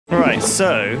Right,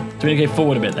 so... Do we go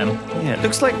forward a bit then? Yeah, it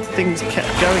looks like things kept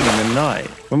going in the night.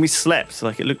 When we slept,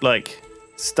 like it looked like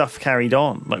stuff carried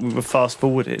on, like we were fast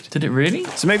forwarded. Did it really?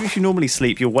 So maybe if you normally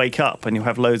sleep, you'll wake up and you'll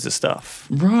have loads of stuff.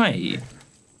 Right.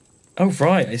 Oh,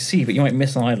 right, I see. But you might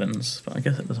miss islands. But I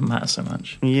guess it doesn't matter so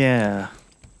much. Yeah.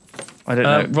 I don't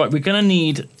know. Right, we're going to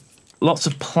need lots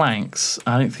of planks.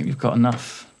 I don't think we've got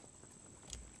enough.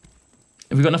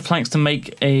 Have we got enough planks to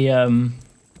make a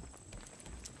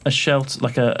shelter,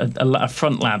 like a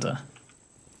front ladder?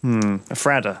 A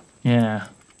fradder. Yeah.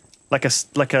 Like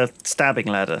a stabbing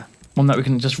ladder. One that we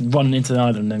can just run into the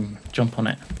island and jump on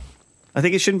it. I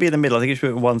think it shouldn't be in the middle. I think it should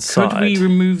be at one side. Could we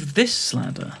remove this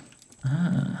ladder?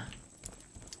 Ah.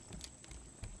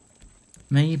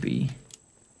 Maybe.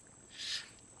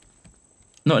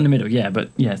 Not in the middle, yeah, but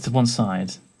yeah, it's to one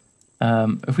side.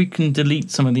 If we can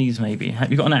delete some of these, maybe. Have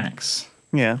you got an axe?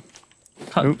 Yeah.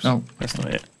 Oops. Oh, that's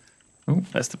not it. Oh.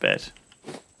 That's the bed.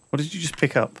 What did you just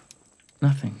pick up?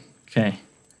 Nothing. Okay.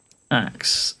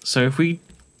 Axe. So if we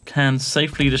can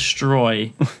safely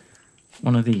destroy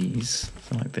one of these,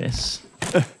 so like this.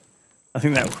 I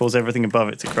think that will cause everything above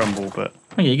it to crumble, but...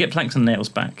 Oh yeah, you get planks and nails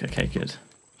back. Okay, good.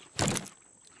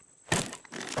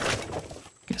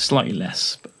 Get slightly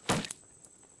less, but...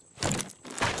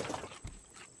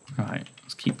 Right,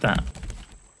 let's keep that.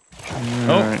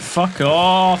 Oh, fuck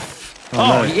off!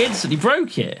 Oh, no. He instantly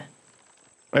broke it!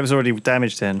 It was already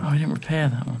damaged then. Oh, I didn't repair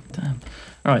that one. Damn.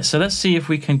 Alright, so let's see if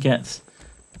we can get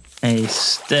a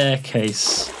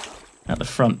staircase at the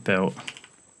front built.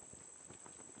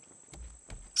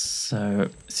 So,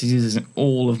 this is using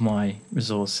all of my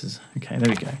resources. Okay, there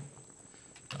we go.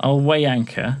 I'll weigh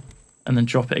anchor and then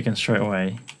drop it again straight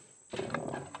away.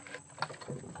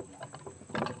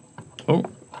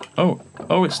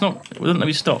 Oh, it's not. It doesn't let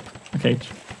me stop. Okay,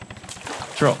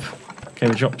 drop. Okay,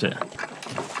 we dropped it.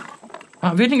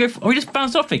 Oh, we didn't go. Oh, we just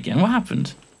bounced off again. What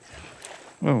happened?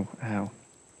 Oh, ow.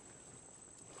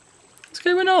 What's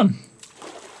going on?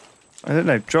 I don't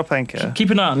know. Drop anchor.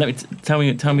 Keep an eye on. Let me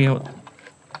tell me what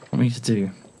we need to do.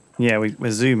 Yeah,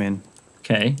 we're zooming.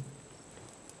 Okay.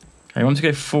 Okay, I want to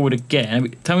go forward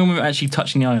again. Tell me when we're actually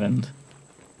touching the island.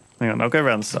 Hang on, I'll go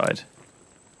around the side.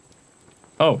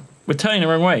 Oh, we're turning the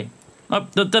wrong way.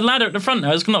 The ladder at the front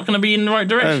now is not going to be in the right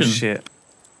direction. Oh, shit.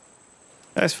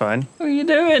 That's fine. What are you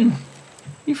doing?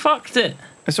 You fucked it.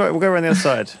 That's right, we'll go around the other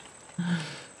side.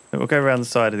 We'll go around the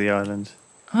side of the island.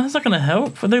 Oh, that's not going to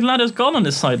help. The ladder's gone on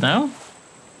this side now.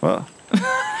 What?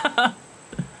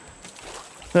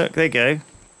 Look, there you go.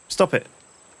 Stop it.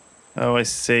 Oh, I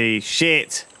see.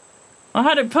 Shit. I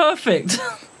had it perfect.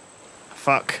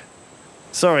 Fuck.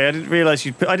 Sorry, I didn't realise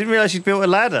you'd built a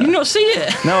ladder. Did you not see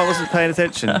it? No, I wasn't paying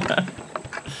attention.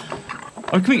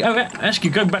 Actually,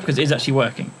 going backwards is actually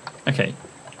working. Okay.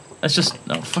 Let's just...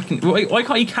 Oh, fucking... Why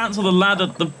can't you cancel the ladder,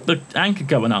 the anchor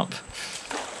going up?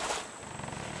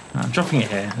 I'm dropping it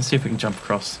here. Let's see if we can jump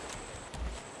across.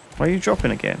 Why are you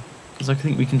dropping again? Because I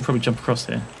think we can probably jump across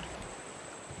here.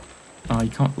 Oh,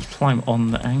 you can't climb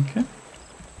on the anchor?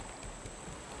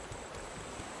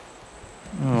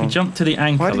 Oh. If you jump to the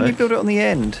anchor... Why didn't you build it on the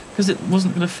end? Because it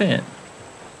wasn't going to fit.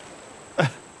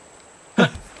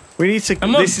 We need to...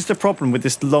 This is the problem with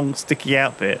this long, sticky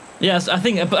out bit. Yes, I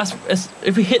think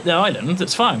if we hit the island,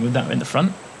 it's fine with that in the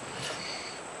front.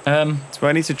 So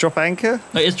I need to drop anchor?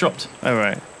 No, it's dropped. Oh,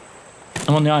 right.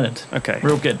 I'm on the island. Okay. We're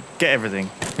all good. Get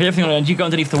everything. Get everything on the island. You go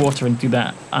underneath the water and do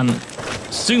that. And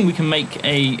soon we can make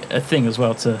a thing as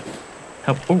well to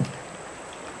help... Oh.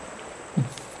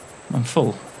 I'm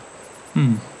full.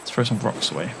 Let's throw some rocks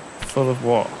away. Full of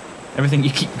what? Everything you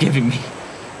keep giving me.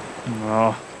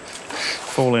 Oh.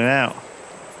 Falling out.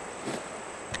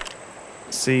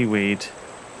 Seaweed.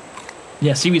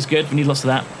 Yeah, seaweed's good. We need lots of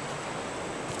that.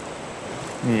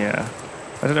 Yeah.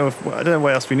 I don't know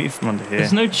what else we need from under here.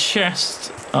 There's no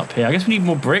chest up here. I guess we need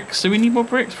more bricks. Do we need more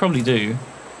bricks? Probably do.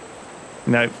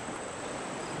 No. I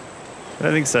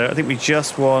don't think so. I think we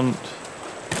just want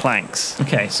planks.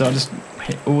 Okay, so I'll just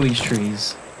hit all these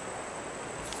trees.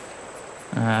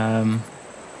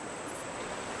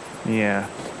 Yeah.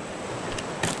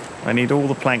 I need all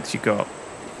the planks you got.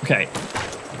 Okay.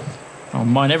 I'll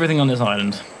mine everything on this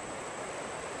island.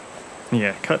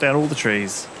 Yeah, cut down all the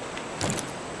trees.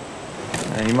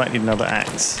 You might need another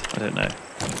axe. I don't know.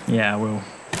 Yeah, I will.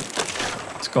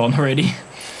 It's gone already.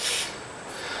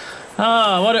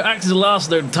 Why don't axes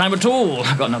last no time at all?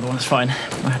 I've got another one, it's fine.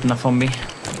 I had enough on me.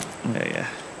 Yeah.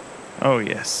 Oh,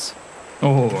 yes.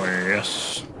 Oh,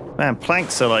 yes. Man,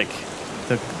 planks are like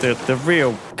the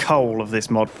real coal of this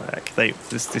mod pack.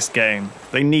 This game.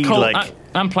 They need coal, like...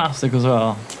 And plastic as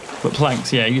well. But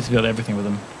planks, yeah, you used to build everything with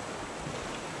them.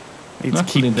 Need to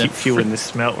keep fueling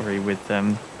this smeltery with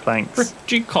them. planks.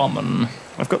 Pretty common.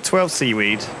 I've got 12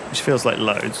 seaweed, which feels like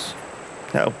loads.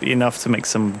 That'll be enough to make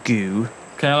some goo.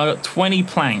 Okay, I've got 20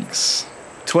 planks.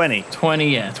 20?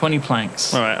 20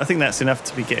 planks. All right, I think that's enough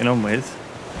to be getting on with.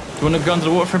 Do you want to go under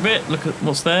the water for a bit? Look at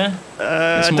what's there.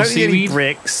 I don't need any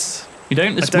bricks. You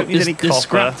don't? I don't need any copper. There's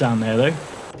scrap down there, though.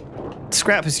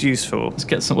 Scrap is useful. Let's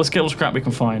get all the scrap we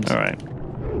can find. All right.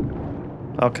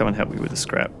 I'll come and help you with the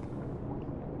scrap.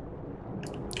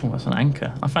 Oh, that's an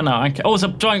anchor. I found our anchor. Oh, it's a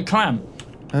giant clam.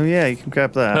 Oh, yeah, you can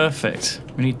grab that. Perfect.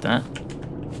 We need that.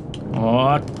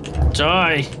 Oh,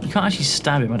 die. You can't actually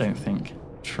stab him, I don't think.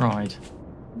 Tried.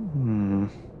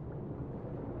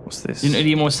 What's this? You don't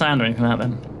need more sand or anything like that,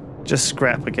 then? Just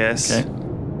scrap, I guess. Okay.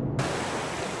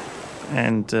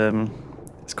 And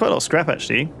it's quite a lot of scrap,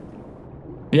 actually.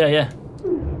 Yeah.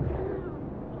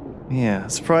 Yeah,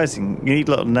 surprising. You need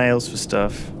a lot of nails for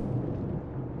stuff.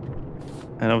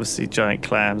 And obviously giant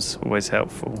clams, always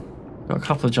helpful. Got a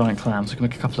couple of giant clams. We can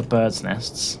make a couple of birds'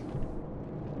 nests.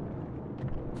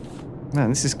 Man,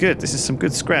 this is good. This is some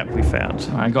good scrap we found.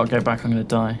 Right, I got to go back. I'm going to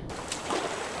die.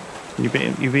 You're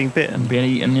being bitten? I'm being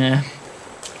eaten, yeah.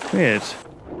 Weird.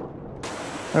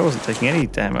 I wasn't taking any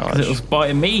damage. Because it was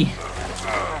biting me.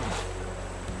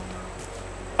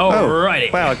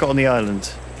 Alrighty. Wow, I got on the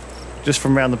island. Just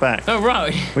from round the back. Oh,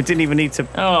 right. We didn't even need to do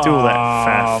all that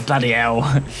faff. Oh, bloody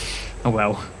hell. Oh,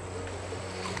 well.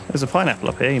 There's a pineapple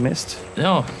up here you missed.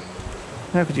 Oh,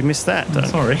 How could you miss that,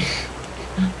 Duncan? sorry.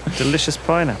 Delicious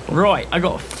pineapple. Right, I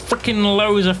got freaking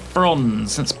loads of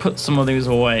fronds. Let's put some of these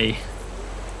away.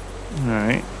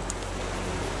 Alright.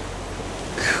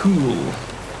 Cool.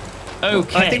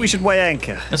 Okay. I think we should weigh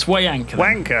anchor. Let's weigh anchor.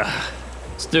 then. Wanker.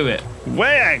 Let's do it.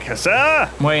 Weigh anchor, sir.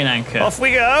 Weigh an anchor. Off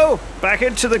we go. Back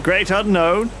into the great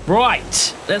unknown.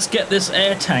 Right. Let's get this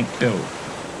air tank built.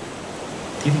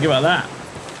 What do you think about that?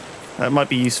 That might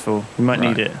be useful. We might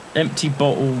need it. Empty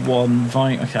bottle 1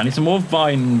 vine. Okay, I need some more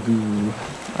vine goo.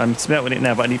 I'm smelting it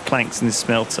now, but I need planks in this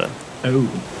smelter. Oh.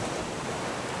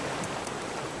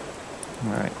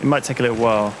 Alright. It might take a little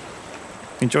while.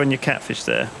 Enjoying your catfish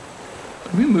there.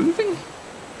 Are we moving?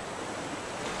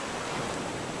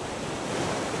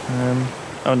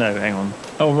 Oh no, hang on.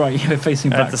 Oh, right. You're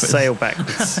facing I had backwards. the sail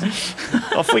backwards.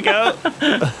 Off we go.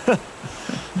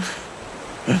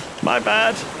 My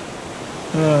bad.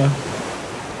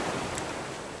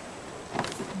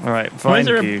 Alright, Why vine is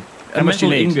there goo. a How much do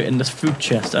metal you need? ingot in this food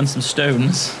chest and some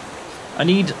stones? I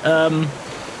need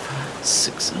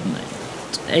 6, 7,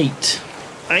 8.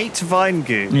 8 vine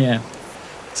goo. Yeah.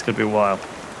 It's going to be a while.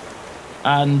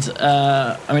 And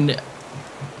I mean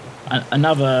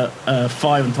another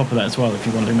 5 on top of that as well if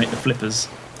you want to make the flippers.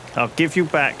 I'll give you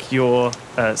back your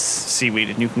seaweed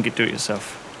and you can do it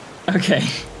yourself. Okay.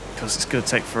 Because it's going to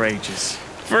take for ages.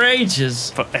 For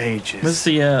ages. For ages. Where's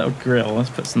the grill? Let's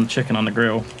put some chicken on the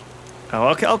grill. Oh,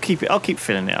 okay, I'll keep it. I'll keep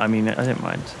filling it. I mean, I don't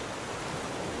mind.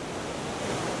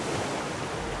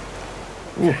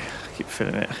 Ooh, keep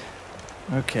filling it.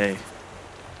 Okay.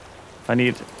 I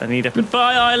need a.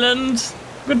 Goodbye, island.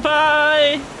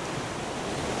 Goodbye.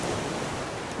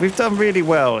 We've done really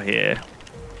well here.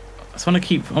 I want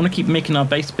to keep making our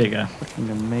base bigger. Fucking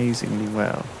amazingly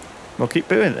well. Well, keep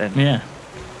doing it then. Yeah.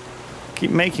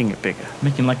 Keep making it bigger.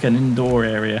 Making like an indoor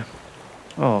area.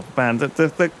 Oh man,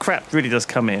 the crap really does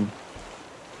come in.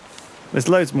 There's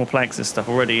loads more planks and stuff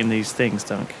already in these things,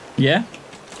 Dunk. Yeah.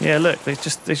 Yeah, look, they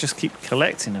just keep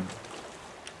collecting them.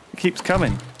 It keeps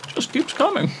coming. Just keeps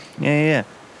coming. Yeah.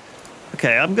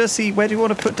 Okay, I'm gonna see where do you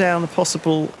want to put down the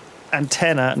possible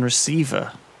antenna and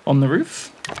receiver On the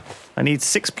roof. I need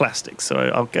 6 plastic,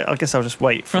 so I guess I'll just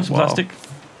wait for a Some while. plastic.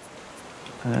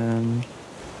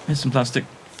 Here's some plastic.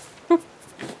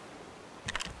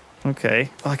 Okay,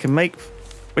 I can make.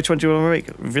 Which one do you want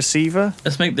to make? Receiver?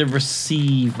 Let's make the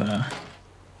receiver.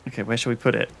 Okay, where shall we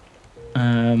put it?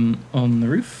 On the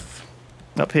roof.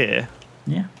 Up here.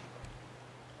 Yeah.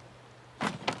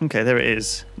 Okay, there it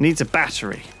is. Needs a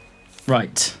battery.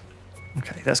 Right.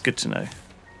 Okay, that's good to know.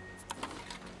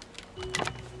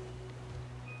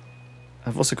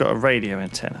 I've also got a radio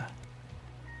antenna.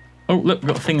 Oh, look, we've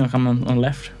got a thing like on the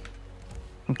left.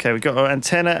 Okay, we've got an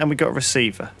antenna and we've got a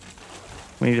receiver.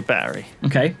 We need a battery.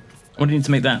 Okay. What do you need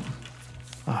to make that?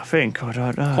 I think, I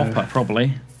don't know. Copper,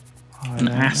 probably. And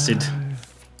acid. I'm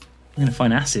going to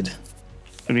find acid.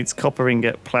 It needs copper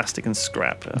ingot, plastic and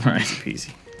scrap. Right.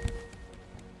 Easy peasy.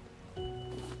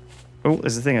 Oh,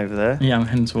 there's a thing over there. Yeah, I'm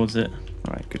heading towards it.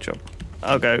 All right, good job.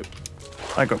 I'll go.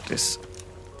 I got this.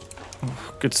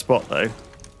 Oh, good spot, though.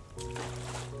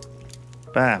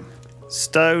 Bam.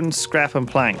 Stone, scrap and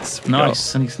planks.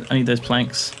 Nice. I need those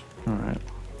planks. All right.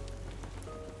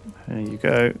 There you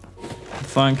go.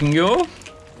 Thanking you.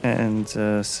 And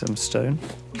some stone.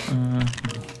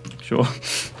 Sure.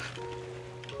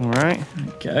 All right. There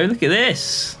we go. Look at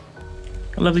this.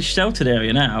 A lovely sheltered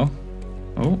area now.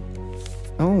 Oh.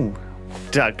 Oh,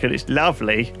 Duncan, it's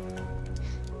lovely.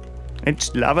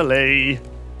 It's lovely.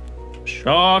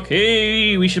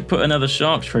 Sharky! We should put another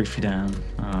shark trophy down.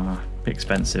 Ah, bit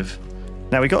expensive.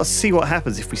 Now we got to see what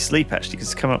happens if we sleep. Actually,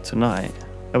 because it's coming up tonight.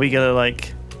 Are we gonna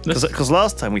like? Because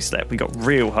last time we slept, we got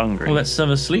real hungry. Well, let's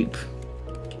have a sleep.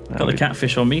 Got the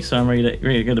catfish on me, so I'm ready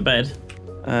to go to bed.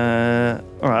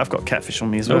 All right, I've got catfish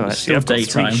on me as well. Actually, Still I've got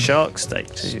daytime. 3 shark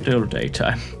steak too. Still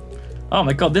daytime. Oh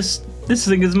my god, this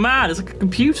thing is mad. It's like a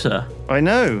computer. I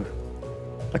know.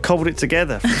 I cobbled it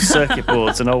together from circuit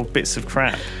boards and old bits of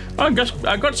crap. I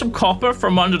got some copper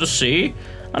from under the sea,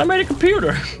 and I made a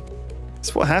computer.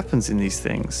 That's what happens in these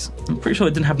things. I'm pretty sure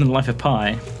it didn't happen in Life of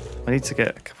Pi. I need to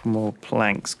get a couple more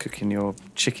planks cooking your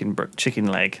chicken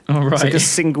leg. Oh, right. It's like a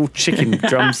single chicken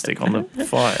drumstick on the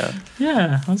fire.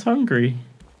 Yeah, I was hungry.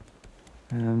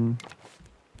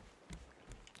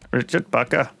 Richard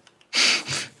Bucker.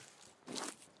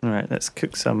 All right, let's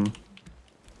cook some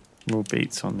raw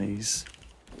beets on these.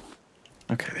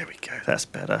 Okay, there we go. That's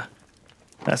better.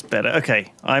 That's better.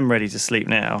 Okay, I'm ready to sleep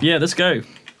now. Yeah, let's go.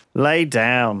 Lay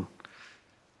down.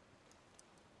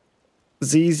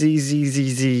 Z.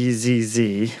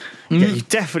 Yeah, you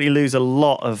definitely lose a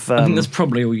lot of. I think that's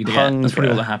probably all you get. hunger. That's probably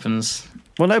all that happens.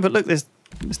 Well, no, but look, there's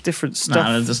different stuff.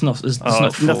 Nah, there's not. There's Oh, not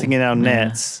it's nothing in our Yeah.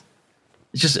 nets.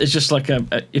 It's just like a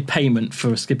payment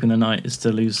for skipping the night is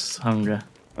to lose hunger.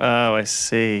 Oh, I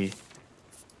see.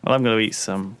 Well, I'm going to eat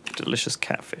some delicious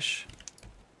catfish.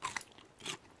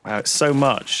 Wow, it's so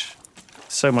much.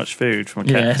 So much food from a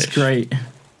catfish. Yeah, it's great.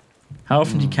 How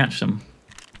often do you catch them?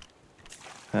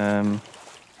 Don't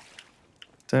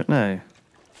know.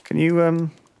 Can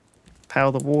you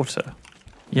power the water?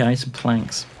 Yeah, I need some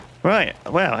planks. Right.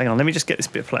 Well, hang on. Let me just get this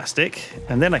bit of plastic,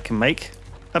 and then I can make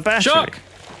a battery. Shark!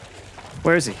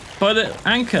 Where is he? By the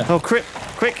anchor. Oh, quick!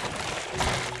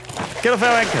 Get off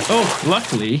our anchor. Oh,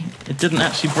 luckily, it didn't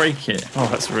actually break it. Oh,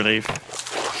 that's a relief.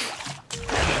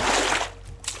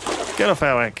 Get off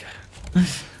our anchor.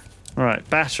 Right,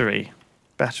 battery.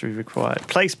 Battery required.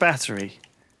 Place battery.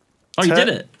 Oh, you did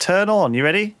it? Turn on. You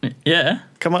ready? Yeah.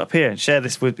 Come up here and share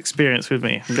this experience with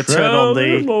me. I'm going to turn on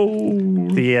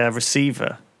the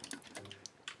receiver.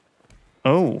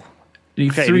 Oh. You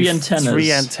need 3 antennas.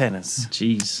 3 antennas.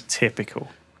 Jeez. Typical.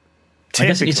 I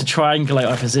guess it needs to triangulate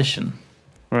our position.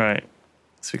 Right.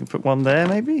 So we can put one there,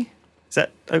 maybe? Is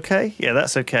that okay? Yeah,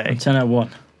 that's okay. Antenna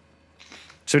 1.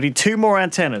 So we need 2 more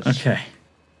antennas. Okay.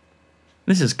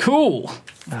 This is cool.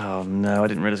 Oh, no. I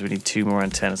didn't realize we need 2 more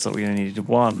antennas. I thought we only needed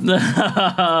 1.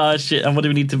 Shit. And what do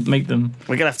we need to make them?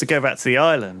 We're going to have to go back to the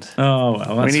island. Oh,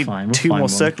 well, that's we need fine. We'll 2 find more one.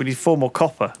 circuit. We need 4 more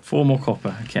copper. 4 more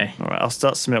copper. Okay. All right, I'll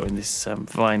start smelting this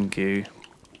vine goo.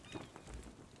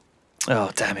 Oh,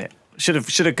 damn it. Should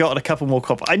have gotten a couple more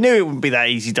copper. I knew it wouldn't be that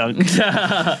easy, Dunk. It's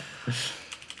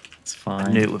fine.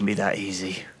 I knew it wouldn't be that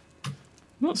easy.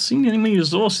 I'm not seeing any more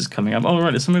resources coming up. Oh,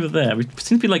 right, there's some over there. We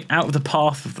seem to be like out of the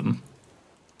path of them.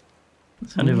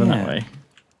 Let's head over that way.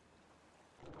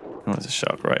 Oh, there's a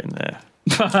shark right in there.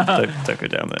 don't go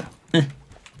down there.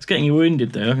 It's getting you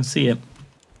wounded, though. I can see it.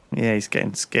 Yeah, he's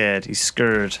getting scared. He's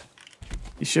scared.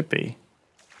 He should be.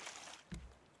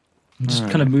 I'm just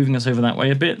kind of moving us over that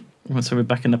way a bit. So we're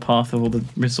back in the path of all the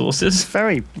resources.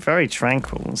 Very, very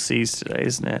tranquil on seas today,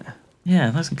 isn't it?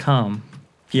 Yeah, nice and calm.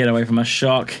 Get away from us,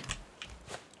 shark.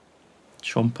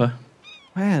 Chomper.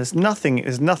 Yeah, there's nothing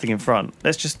in front.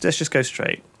 Let's just go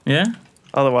straight. Yeah?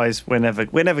 Otherwise, we're never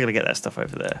gonna get that stuff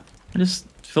over there. I just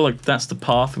feel like that's the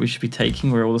path we should be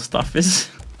taking, where all the stuff is.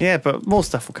 Yeah, but more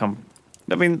stuff will come.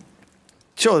 I mean,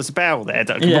 sure, there's a barrel there,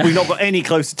 Duncan, but we've not got any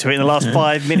closer to it in the last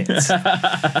 5 minutes.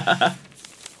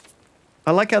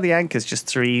 I like how the anchor's just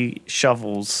 3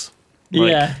 shovels.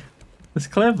 Yeah, it's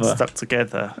clever. Stuck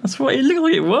together. That's what it looks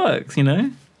like. It works, you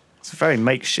know. It's very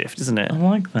makeshift, isn't it? I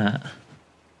like that.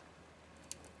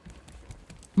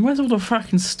 Where's all the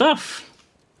fucking stuff?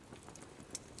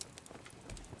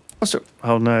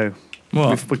 Oh no!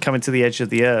 What? We're coming to the edge of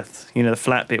the earth. You know, the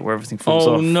flat bit where everything falls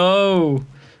off. Oh no!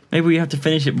 Maybe we have to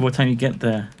finish it by the time you get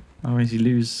there. Otherwise you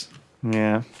lose.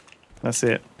 Yeah, that's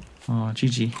it. Oh,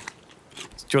 GG. Do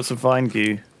you want some vine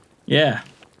goo? Yeah.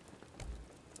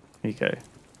 Here you go.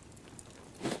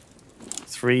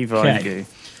 3 vine goo.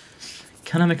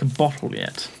 Can I make a bottle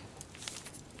yet?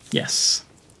 Yes.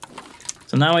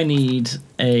 So now I need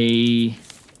a...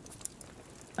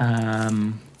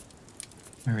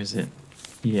 where is it?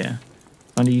 Yeah.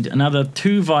 I need another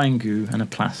 2 vine goo and a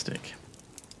plastic.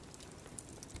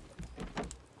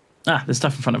 Ah, there's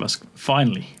stuff in front of us.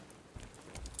 Finally.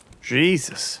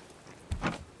 Jesus.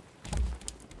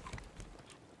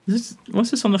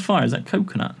 What's this on the fire? Is that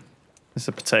coconut? It's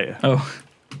a potato. Oh.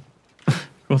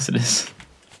 Of course it is.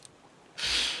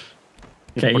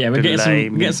 Okay, yeah, we're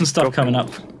getting some stuff coming up.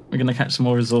 We're going to catch some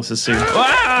more resources soon.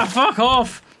 Ah, fuck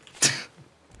off!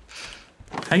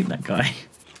 Hate that guy.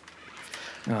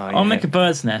 Oh, yeah. I'll make a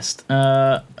bird's nest.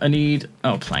 I need...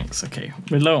 Oh, planks. Okay,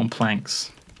 we're low on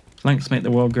planks. Planks make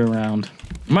the world go round.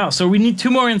 Wow, so we need 2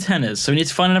 more antennas. So we need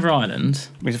to find another island.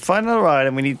 We need to find another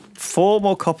island. We need 4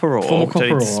 more copper ore. 4 more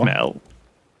copper ore. To smelt.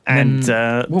 And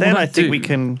then I think we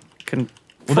can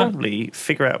probably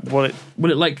figure out what it...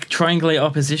 Will it like triangulate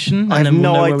our position? I have then we'll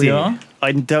no know idea. Where we are?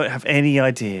 I don't have any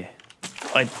idea.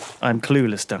 I'm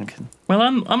clueless, Duncan. Well,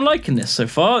 I'm liking this so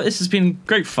far. This has been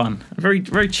great fun. A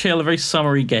very chill, a very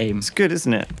summery game. It's good,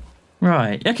 isn't it?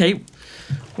 Right. Okay.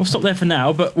 We'll stop there for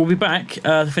now, but we'll be back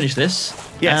to finish this.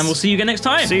 Yes. And we'll see you again next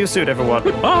time. See you soon, everyone.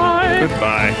 Goodbye.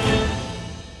 Goodbye.